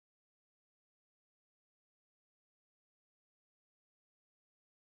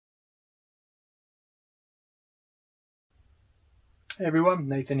Hey everyone,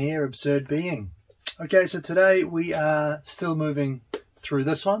 Nathan here, Absurd Being. Okay, so today we are still moving through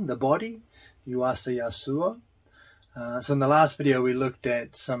this one, the body, Yuasa Yasuo. So in the last video we looked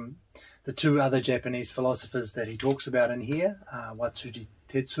at the two other Japanese philosophers that he talks about in here, Watsuji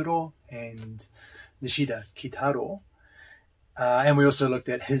Tetsuro and Nishida Kitaro. And we also looked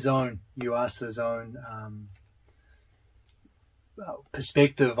at Yuasa's own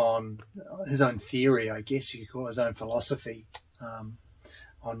perspective on his own theory, I guess you could call it, his own philosophy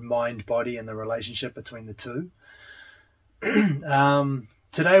on mind, body, and the relationship between the two.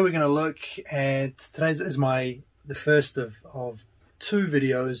 Today we're going to look at, today is the first of two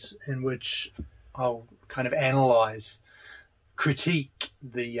videos in which I'll kind of analyze, critique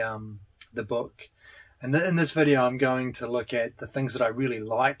the book. And in this video I'm going to look at the things that I really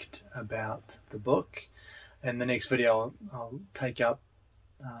liked about the book. And the next video I'll take up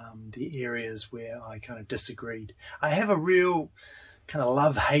the areas where I kind of disagreed. I have a real kind of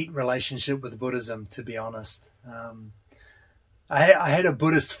love-hate relationship with Buddhism, to be honest. I had a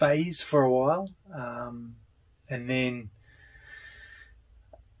Buddhist phase for a while, and then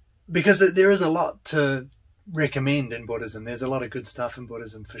because there is a lot to recommend in Buddhism, there's a lot of good stuff in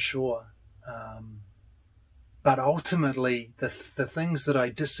Buddhism for sure. But ultimately, the things that I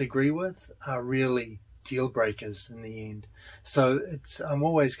disagree with are really deal breakers in the end. So I'm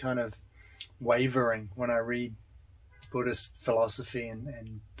always kind of wavering when I read Buddhist philosophy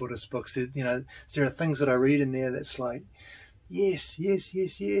and Buddhist books. There are things that I read in there that's like, yes, yes,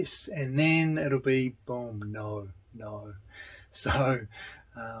 yes, yes, and then it'll be boom, no, no. So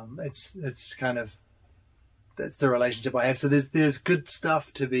it's kind of, that's the relationship I have. So there's good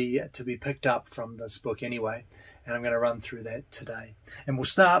stuff to be picked up from this book anyway, and I'm going to run through that today. And we'll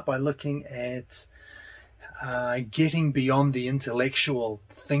start by looking at getting beyond the intellectual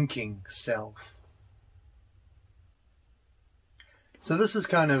thinking self. So this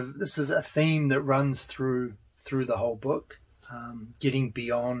is a theme that runs through the whole book, getting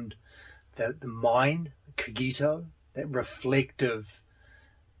beyond the mind, cogito, that reflective,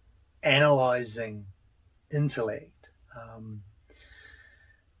 analyzing intellect,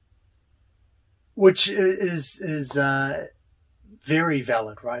 which is very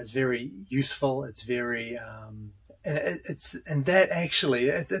valid, right? It's very useful. It's very, this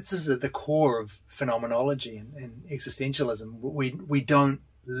is at the core of phenomenology and existentialism. We don't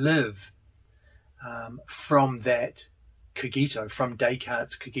live from that cogito, from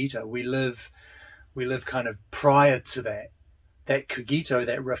Descartes' cogito. We live kind of prior to that. That cogito,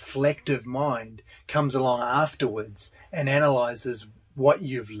 that reflective mind, comes along afterwards and analyzes what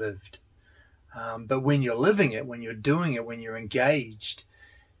you've lived. But when you're living it, when you're doing it, when you're engaged,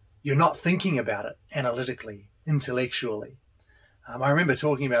 you're not thinking about it analytically, intellectually. I remember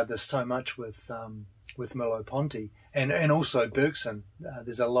talking about this so much with Merleau-Ponty and also Bergson.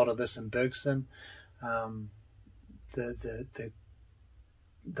 There's a lot of this in Bergson. The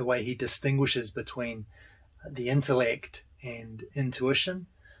way he distinguishes between the intellect and intuition,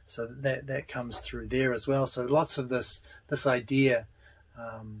 so that comes through there as well. So lots of this idea.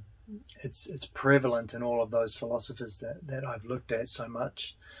 It's prevalent in all of those philosophers that I've looked at so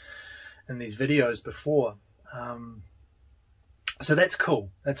much in these videos before. So that's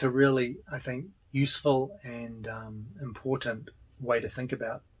cool. That's a really, I think, useful and important way to think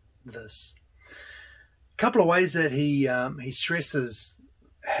about this. A couple of ways that he stresses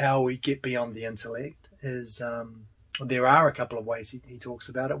how we get beyond the intellect is, there are a couple of ways he talks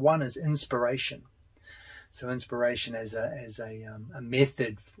about it. One is inspiration. So inspiration as a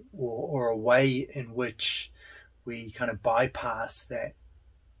method or a way in which we kind of bypass that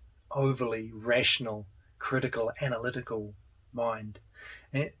overly rational, critical, analytical mind.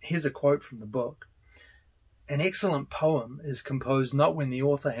 And here's a quote from the book. An excellent poem is composed not when the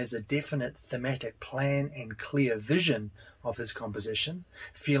author has a definite thematic plan and clear vision of his composition,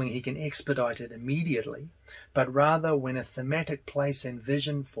 feeling he can expedite it immediately, but rather when a thematic place and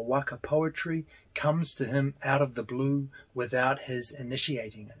vision for waka poetry comes to him out of the blue without his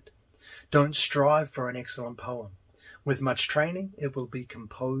initiating it. Don't strive for an excellent poem. With much training, it will be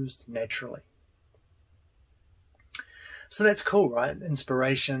composed naturally. So that's cool, right?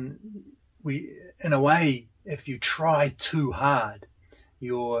 Inspiration, in a way, if you try too hard,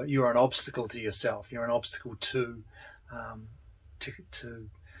 you're an obstacle to yourself. You're an obstacle to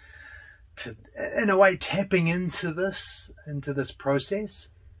in a way tapping into this process.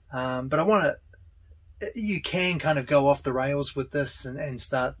 But you can kind of go off the rails with this and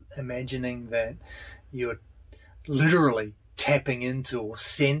start imagining that you're literally tapping into or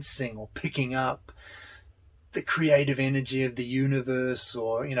sensing or picking up the creative energy of the universe,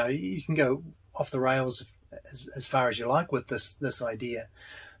 or you can go off the rails as far as you like with this idea,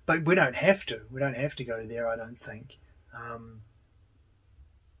 but we don't have to. We don't have to go there, I don't think.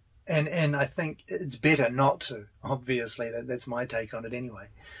 And I think it's better not to. Obviously, that's my take on it anyway.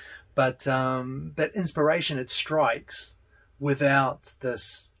 But inspiration, it strikes without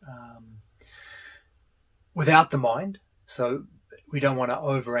this, without the mind. So we don't want to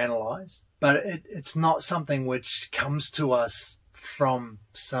overanalyze. But it's not something which comes to us from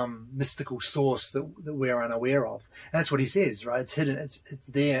some mystical source that we're unaware of. And that's what he says, right? It's hidden. It's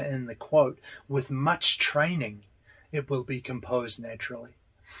there in the quote. With much training, it will be composed naturally.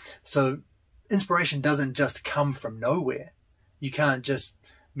 So inspiration doesn't just come from nowhere. You can't just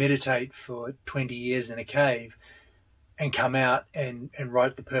meditate for 20 years in a cave and come out and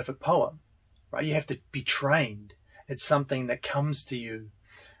write the perfect poem, right? You have to be trained. It's something that comes to you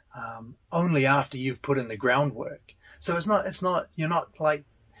only after you've put in the groundwork. So it's not, you're not like,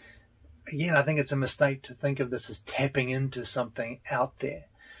 again, I think it's a mistake to think of this as tapping into something out there.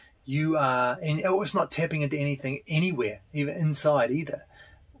 You are, and it's not tapping into anything anywhere, even inside either.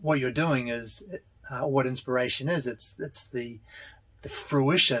 What you're doing is, what inspiration is, it's the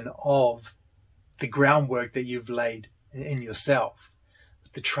fruition of the groundwork that you've laid in yourself,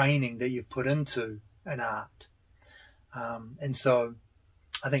 the training that you've put into an art. And so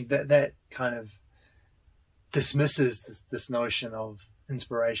I think that kind of dismisses this notion of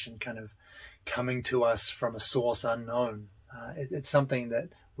inspiration kind of coming to us from a source unknown. It's something that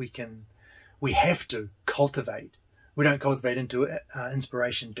we have to cultivate. We don't cultivate into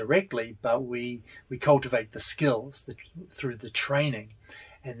inspiration directly, but we cultivate the skills through the training.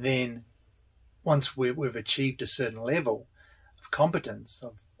 And then once we've achieved a certain level of competence,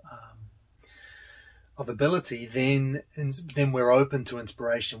 of ability, then we're open to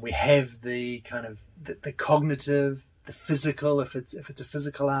inspiration. We have the kind of the cognitive, the physical, if it's a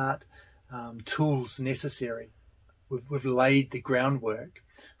physical art, tools necessary. We've laid the groundwork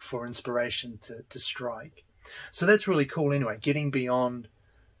for inspiration to strike. So that's really cool anyway, getting beyond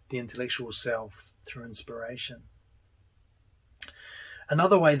the intellectual self through inspiration.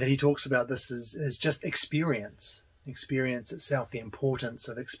 Another way that he talks about this is just experience itself, the importance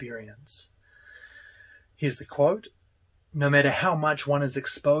of experience. Here's the quote: "No matter how much one is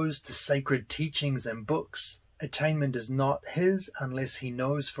exposed to sacred teachings and books, attainment is not his unless he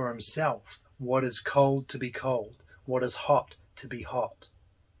knows for himself what is cold to be cold, what is hot to be hot."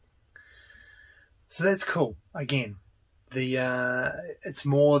 So that's cool. Again, it's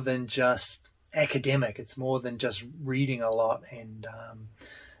more than just academic. It's more than just reading a lot and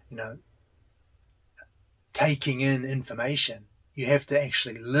taking in information. You have to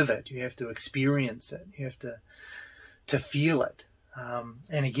actually live it. You have to experience it. You have to feel it.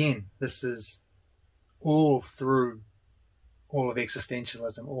 And again, this is all through all of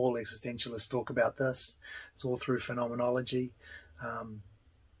existentialism. All existentialists talk about this. It's all through phenomenology.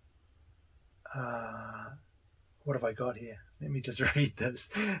 What have I got here? Let me just read this.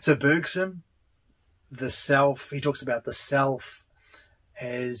 So Bergson, the self, he talks about the self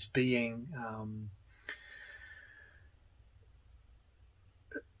as being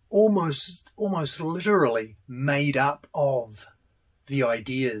almost literally made up of the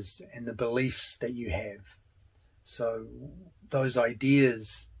ideas and the beliefs that you have. So those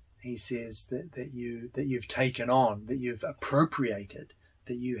ideas, he says, that you've taken on, that you've appropriated,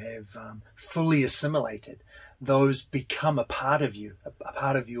 that you have fully assimilated, those become a part of you, a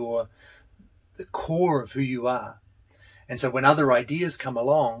part of the core of who you are. And so when other ideas come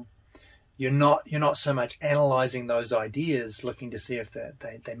along, you're not so much analyzing those ideas, looking to see if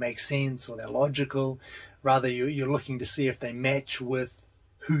they make sense or they're logical. Rather, you're looking to see if they match with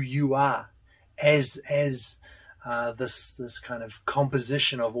who you are as this kind of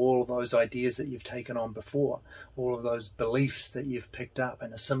composition of all of those ideas that you've taken on before, all of those beliefs that you've picked up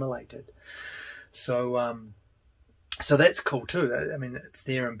and assimilated. So so that's cool too. I mean, it's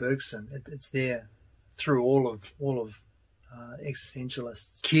there in Bergson. It's there through all of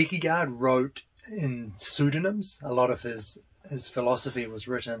existentialists. Kierkegaard wrote in pseudonyms. A lot of his philosophy was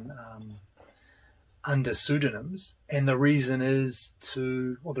written under pseudonyms, and the reason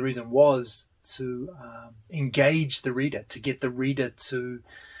was to engage the reader, to get the reader to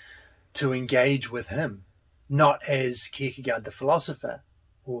engage with him, not as Kierkegaard the philosopher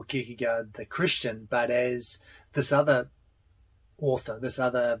or Kierkegaard the Christian, but as this other author, this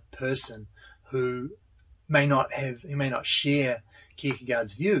other person who may not share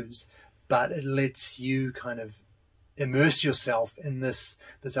Kierkegaard's views, but it lets you kind of immerse yourself in this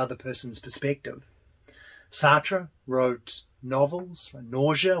other person's perspective. Sartre wrote novels.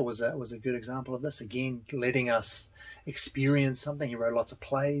 Nausea was a good example of this. Again, letting us experience something. He wrote lots of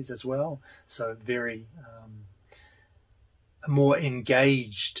plays as well, so very a more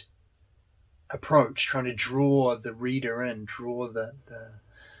engaged approach, trying to draw the reader in, draw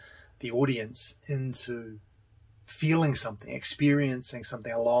the audience into feeling something, experiencing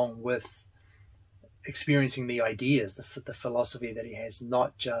something along with experiencing the ideas, the philosophy that he has,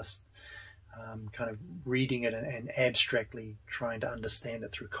 not just kind of reading it and abstractly trying to understand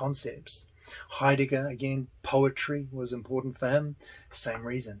it through concepts. Heidegger, again, poetry was important for him. Same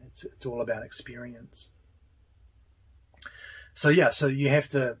reason. It's all about experience. So yeah, so you have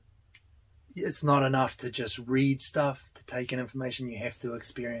to, it's not enough to just read stuff, to take in information. You have to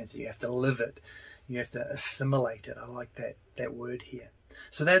experience it. You have to live it. You have to assimilate it. I like that word here.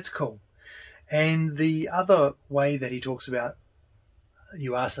 So that's cool. And the other way that he talks about,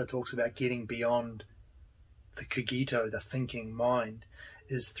 Yuasa talks about getting beyond the cogito, the thinking mind,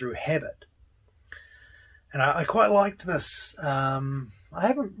 is through habit. And I quite liked this. I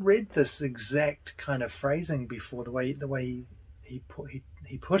haven't read this exact kind of phrasing before, the way he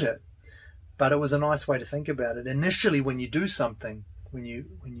put it, but it was a nice way to think about it. Initially, when you do something, when you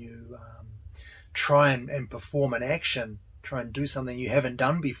try and perform an action, try and do something you haven't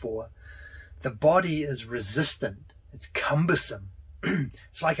done before, the body is resistant. It's cumbersome.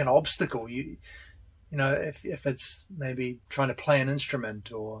 It's like an obstacle. You know, if it's maybe trying to play an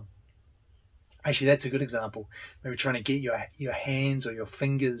instrument, or actually that's a good example, maybe trying to get your hands or your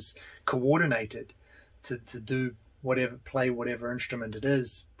fingers coordinated to do whatever, play whatever instrument it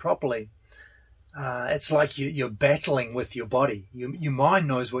is properly. It's like you're battling with your body. Your mind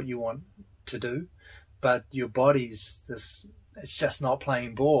knows what you want to do, but your body's it's just not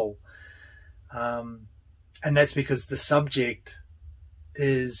playing ball. And that's because the subject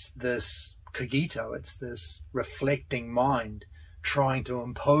is this cogito. It's this reflecting mind trying to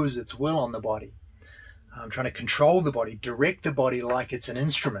impose its will on the body, trying to control the body, direct the body like it's an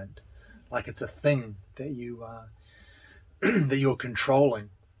instrument, like it's a thing that that you're controlling.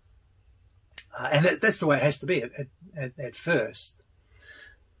 And that's the way it has to be at first.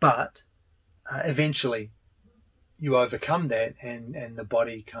 But eventually you overcome that, and the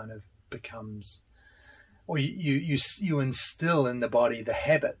body kind of becomes, or you instill in the body the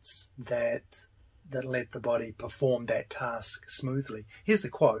habits that let the body perform that task smoothly. Here's the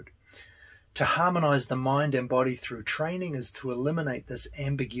quote: "To harmonize the mind and body through training is to eliminate this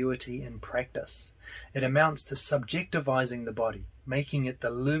ambiguity in practice. It amounts to subjectivizing the body, making it the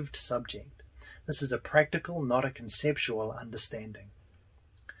lived subject. This is a practical, not a conceptual understanding."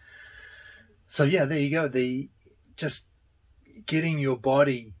 So yeah, there you go. Just getting your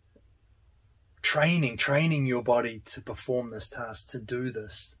body, training your body to perform this task, to do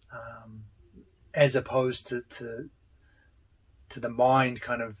this, as opposed to the mind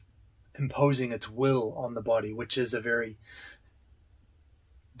kind of imposing its will on the body, which is a very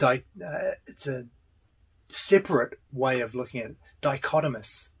it's a separate way of looking at it. Dichotomous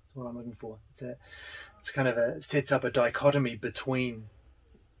is what I'm looking for. It's kind of sets up a dichotomy between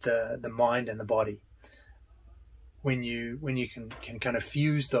the mind and the body. When you can kind of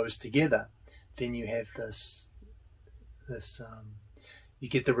fuse those together, then you have this you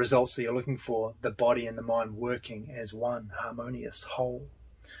get the results that you're looking for, the body and the mind working as one harmonious whole.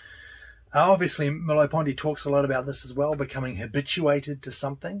 Obviously, Merleau-Ponty talks a lot about this as well, becoming habituated to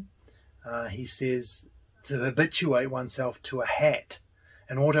something. He says to habituate oneself to a hat,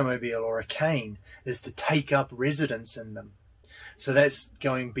 an automobile, or a cane is to take up residence in them. So that's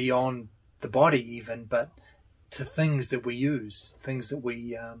going beyond the body even, but to things that we use, things that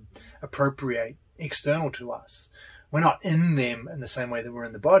we appropriate external to us. We're not in them in the same way that we're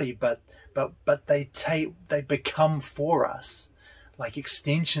in the body, but they become for us like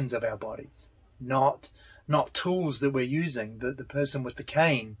extensions of our bodies, not tools that we're using. The person with the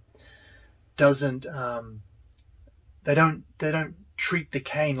cane doesn't they don't treat the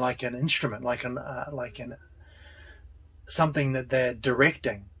cane like an instrument, like something that they're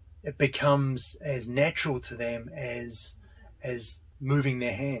directing. It becomes as natural to them as moving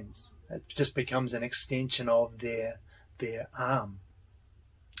their hands. It just becomes an extension of their arm.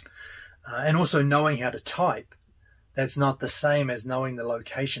 And also knowing how to type, that's not the same as knowing the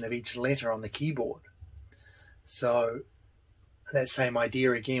location of each letter on the keyboard. So that same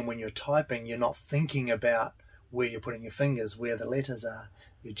idea again, when you're typing, you're not thinking about where you're putting your fingers, where the letters are.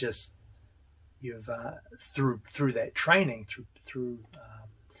 You've through that training, through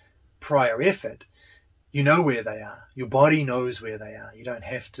prior effort, you know where they are. Your body knows where they are. You don't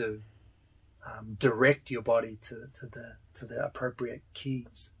have to direct your body to the appropriate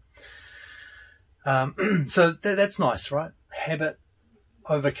keys. So that's nice, right? habit,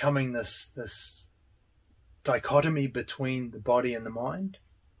 overcoming this dichotomy between the body and the mind,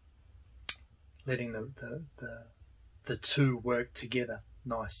 letting the two work together.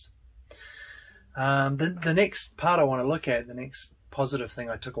 Nice. The next part I want to look at, the next positive thing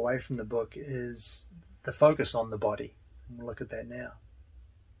I took away from the book, is the focus on the body. We'll look at that now.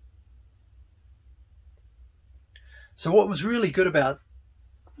 So what was really good about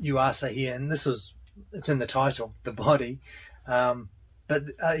Yuasa here, and it's in the title, the body, but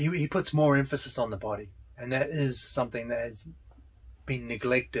he puts more emphasis on the body, and that is something that has been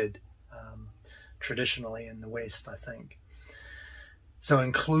neglected traditionally in the West, I think. So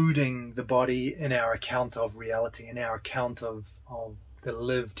including the body in our account of reality, in our account of the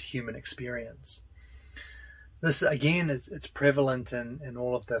lived human experience. This, again, it's prevalent in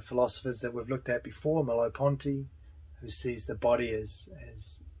all of the philosophers that we've looked at before. Merleau-Ponty, who sees the body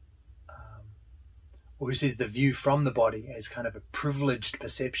or who sees the view from the body as kind of a privileged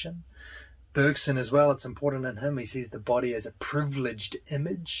perception. Bergson as well, it's important in him. He sees the body as a privileged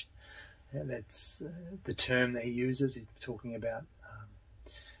image. That's the term that he uses. He's talking about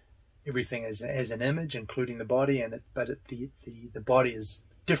everything as an image, including the body, but the body is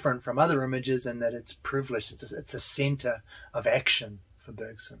different from other images in that it's privileged. It's a center of action for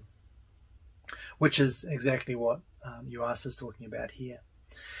Bergson, which is exactly what Yuasa is talking about here.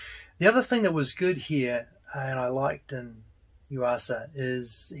 The other thing that was good here, and I liked in Yuasa,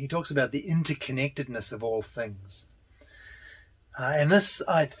 is he talks about the interconnectedness of all things. And this,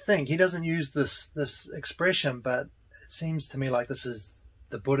 I think, he doesn't use this expression, but it seems to me like this is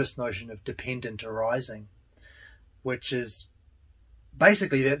the Buddhist notion of dependent arising, which is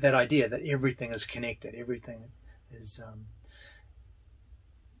basically that idea that everything is connected, everything is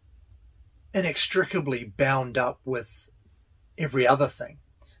inextricably bound up with every other thing.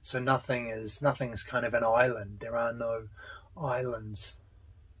 So nothing is kind of an island. There are no islands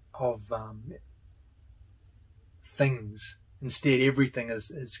of things. Instead, everything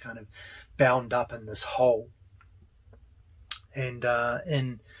is kind of bound up in this whole. And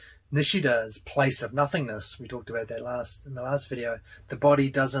in Nishida's place of nothingness, we talked about that in the last video, the body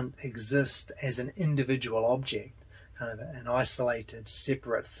doesn't exist as an individual object, kind of an isolated,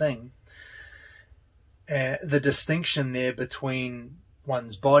 separate thing. The distinction there between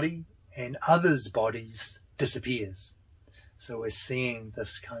one's body and others' bodies disappears. So we're seeing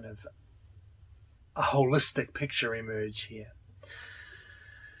this kind of a holistic picture emerge here.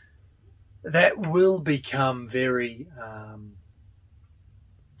 That will become very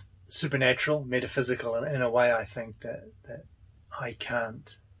supernatural, metaphysical, in a way I think that I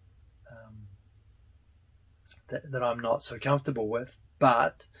can't, that I'm not so comfortable with.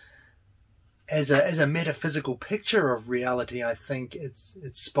 But as a metaphysical picture of reality, I think it's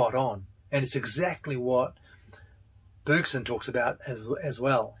spot on, and it's exactly what Bergson talks about as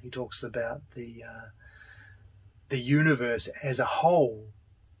well. He talks about the universe as a whole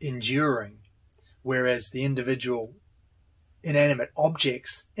enduring, whereas the individual inanimate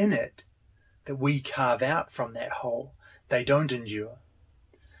objects in it that we carve out from that whole, they don't endure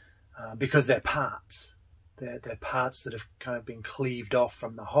because they're parts. They're parts that have kind of been cleaved off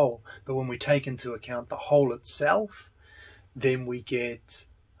from the whole. But when we take into account the whole itself, then we get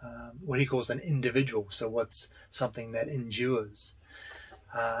what he calls an individual. So what's something that endures.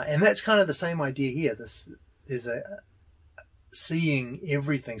 And that's kind of the same idea here. There's seeing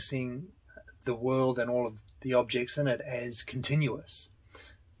everything, seeing the world and all of the objects in it as continuous.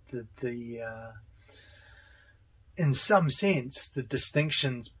 In some sense, the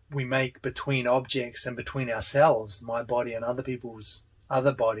distinctions we make between objects and between ourselves, my body and other people's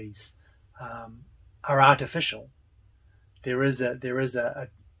other bodies, are artificial. There is a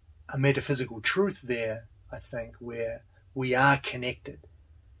metaphysical truth there, I think, where we are connected.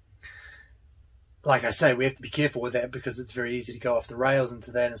 Like I say, we have to be careful with that because it's very easy to go off the rails into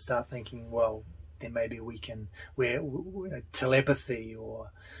that and start thinking, well, then maybe we're telepathy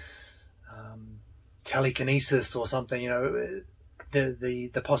or telekinesis or something.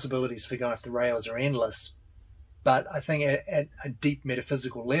 The possibilities for going off the rails are endless. But I think at a deep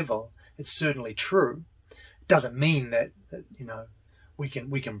metaphysical level, it's certainly true. It doesn't mean that we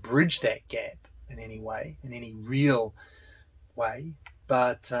can bridge that gap in any way, in any real way.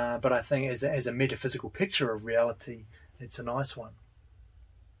 But I think as a metaphysical picture of reality, it's a nice one.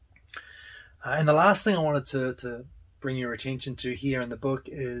 And the last thing I wanted to bring your attention to here in the book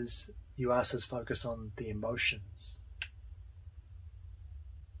is Yuasa's focus on the emotions.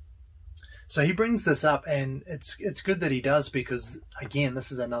 So he brings this up, and it's good that he does, because again, this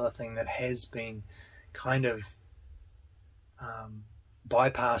is another thing that has been kind of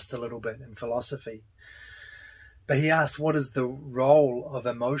bypassed a little bit in philosophy. But he asked, what is the role of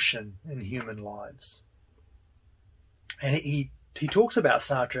emotion in human lives? And he talks about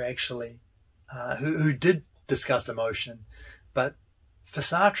Sartre, actually, who did discuss emotion. But for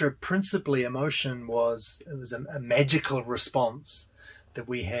Sartre, principally emotion was a magical response that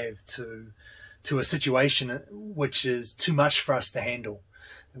we have to a situation which is too much for us to handle,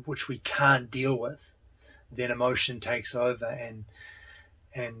 which we can't deal with. Then emotion takes over, and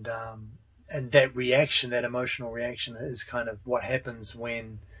that reaction, that emotional reaction, is kind of what happens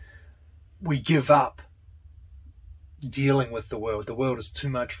when we give up dealing with the world. The world is too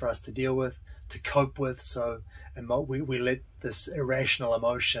much for us to deal with, to cope with, so we let this irrational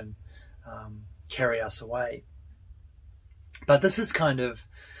emotion carry us away. But this is kind of,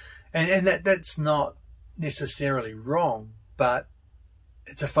 and that's not necessarily wrong, but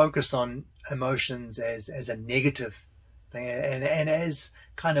it's a focus on emotions as a negative thing, and as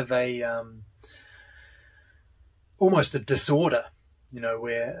kind of a almost a disorder,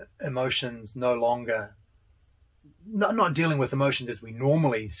 where emotions no longer, not dealing with emotions as we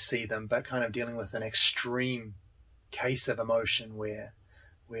normally see them, but kind of dealing with an extreme case of emotion where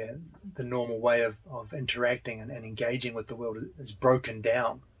the normal way of interacting and engaging with the world is broken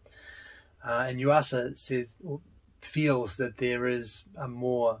down. And Yuasa feels that there is a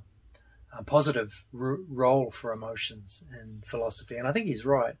more positive role for emotions in philosophy, and I think he's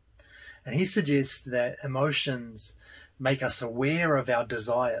right. And he suggests that emotions make us aware of our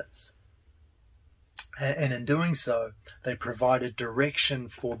desires, and in doing so, they provide a direction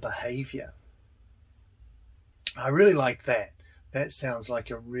for behavior. I really like that. That sounds like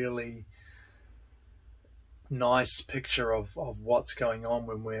a really nice picture of what's going on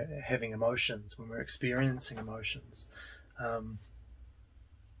when we're having emotions, when we're experiencing emotions.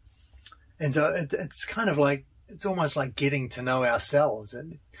 And so it's kind of like, it's almost like getting to know ourselves.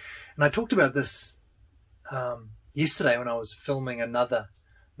 And I talked about this yesterday when I was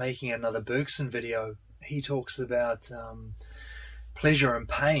making another Bergson video. He talks about pleasure and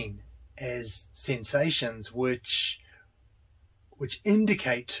pain as sensations which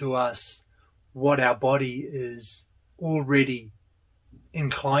indicate to us what our body is already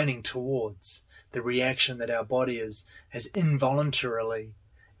inclining towards, the reaction that our body has involuntarily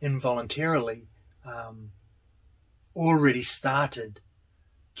already started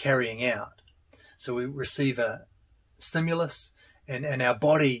carrying out. So we receive a stimulus, and our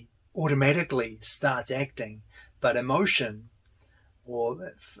body automatically starts acting, but emotion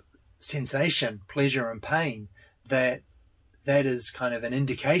or sensation, pleasure and pain, that is kind of an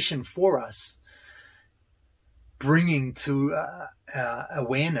indication for us, bringing to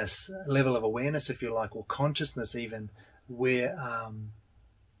awareness, a level of awareness, if you like, or consciousness even, where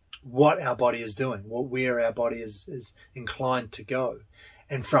what our body is doing, where our body is inclined to go.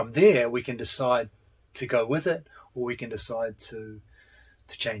 And from there, we can decide to go with it, or we can decide to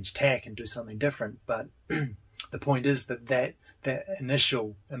change tack and do something different. But the point is that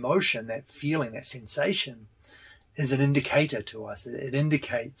initial emotion, that feeling, that sensation, is an indicator to us. It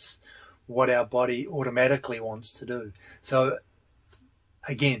indicates what our body automatically wants to do. So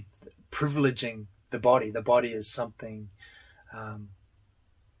again, privileging the body. The body is something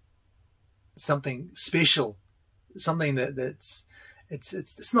special, something that's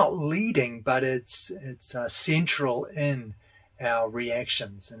it's not leading, but it's central in our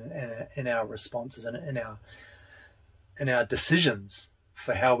reactions and in our responses and in our decisions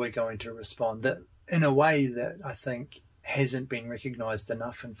for how we're going to respond, that in a way that I think hasn't been recognized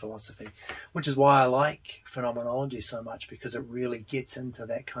enough in philosophy, which is why I like phenomenology so much, because it really gets into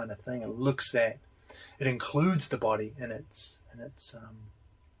that kind of thing. It includes the body in its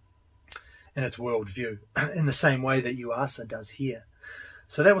worldview in the same way that Yuasa does here.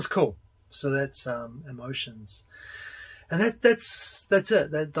 So that was cool. So that's emotions. And that's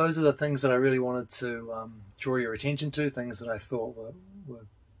it. Those are the things that I really wanted to draw your attention to, things that I thought were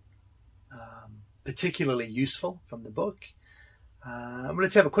particularly useful from the book. But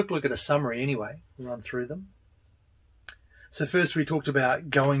let's have a quick look at a summary anyway. We'll run through them. So first we talked about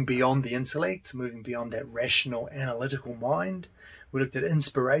going beyond the intellect, moving beyond that rational, analytical mind. We looked at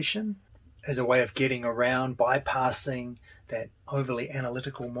inspiration as a way of getting around, bypassing that overly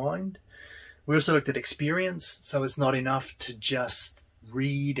analytical mind. We also looked at experience, so it's not enough to just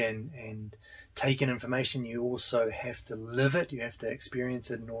read and take in information. You also have to live it. You have to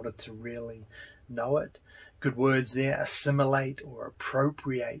experience it in order to really know it. Good words there: assimilate or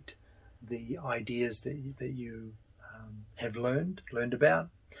appropriate the ideas that you have learned about.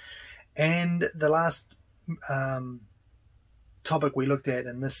 And the last topic we looked at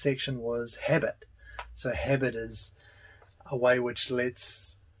in this section was habit. So habit is a way which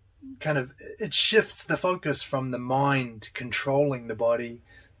lets it shifts the focus from the mind controlling the body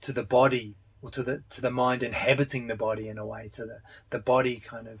to the body, or to the mind inhabiting the body in a way, to the body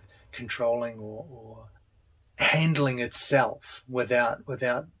kind of controlling or handling itself without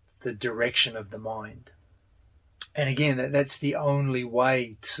the direction of the mind. And again, that's the only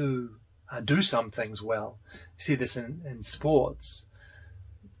way to do some things well. You see this in sports.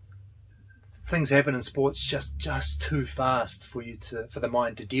 Things happen in sports just too fast for the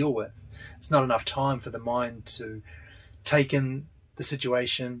mind to deal with. It's not enough time for the mind to take in the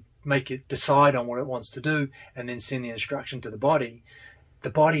situation, decide on what it wants to do, and then send the instruction to the body. The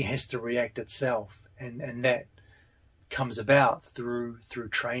body has to react itself, and that comes about through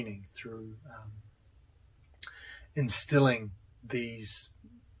training, through instilling the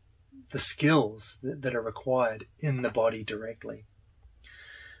skills that are required in the body directly.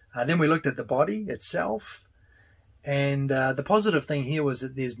 Then we looked at the body itself, and the positive thing here was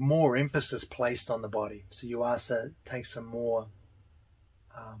that there's more emphasis placed on the body. So Yuasa takes some more,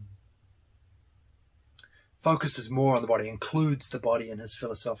 focuses more on the body, includes the body in his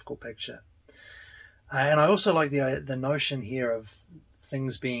philosophical picture. And I also like the notion here of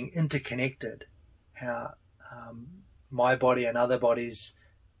things being interconnected, how my body and other bodies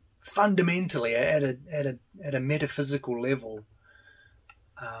fundamentally at a metaphysical level,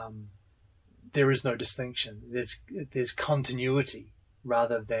 there is no distinction. There's continuity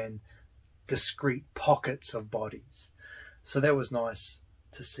rather than discrete pockets of bodies. So that was nice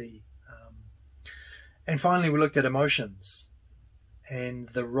to see. And finally, we looked at emotions. And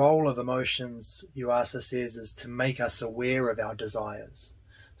the role of emotions, Yuasa says, is to make us aware of our desires.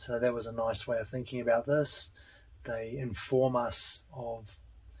 So that was a nice way of thinking about this. They inform us of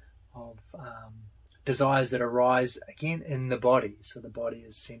desires that arise, again, in the body. So the body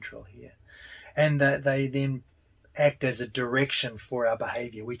is central here. And that they then act as a direction for our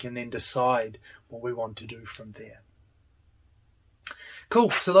behavior. We can then decide what we want to do from there.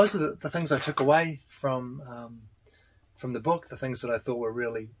 Cool. So those are the things I took away from the book, the things that I thought were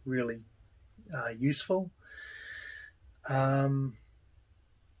really, really useful. All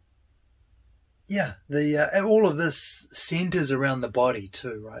of this centers around the body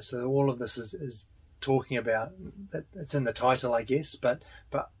too, right? So all of this is talking about, it's in the title, I guess, but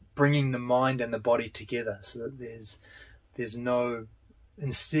bringing the mind and the body together, so that there's no,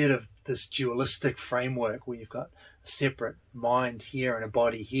 instead of this dualistic framework where you've got a separate mind here and a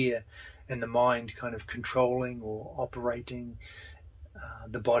body here, and the mind kind of controlling or operating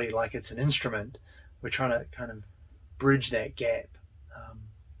the body like it's an instrument. We're trying to kind of bridge that gap.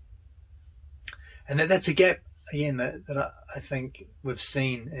 And that's a gap, again, that I think we've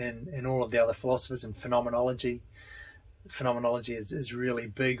seen in all of the other philosophers. In phenomenology. Phenomenology is really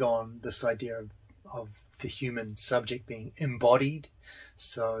big on this idea of the human subject being embodied.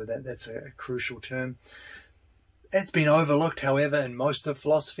 So that's a crucial term. It's been overlooked, however, in most of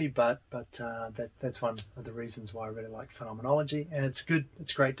philosophy, but that's one of the reasons why I really like phenomenology. And it's good,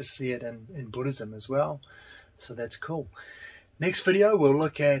 it's great to see it in Buddhism as well. So that's cool. Next video, we'll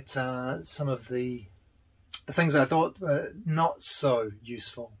look at some of the things I thought were not so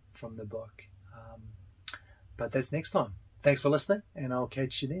useful from the book. But that's next time. Thanks for listening, and I'll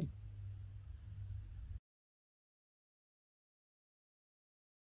catch you then.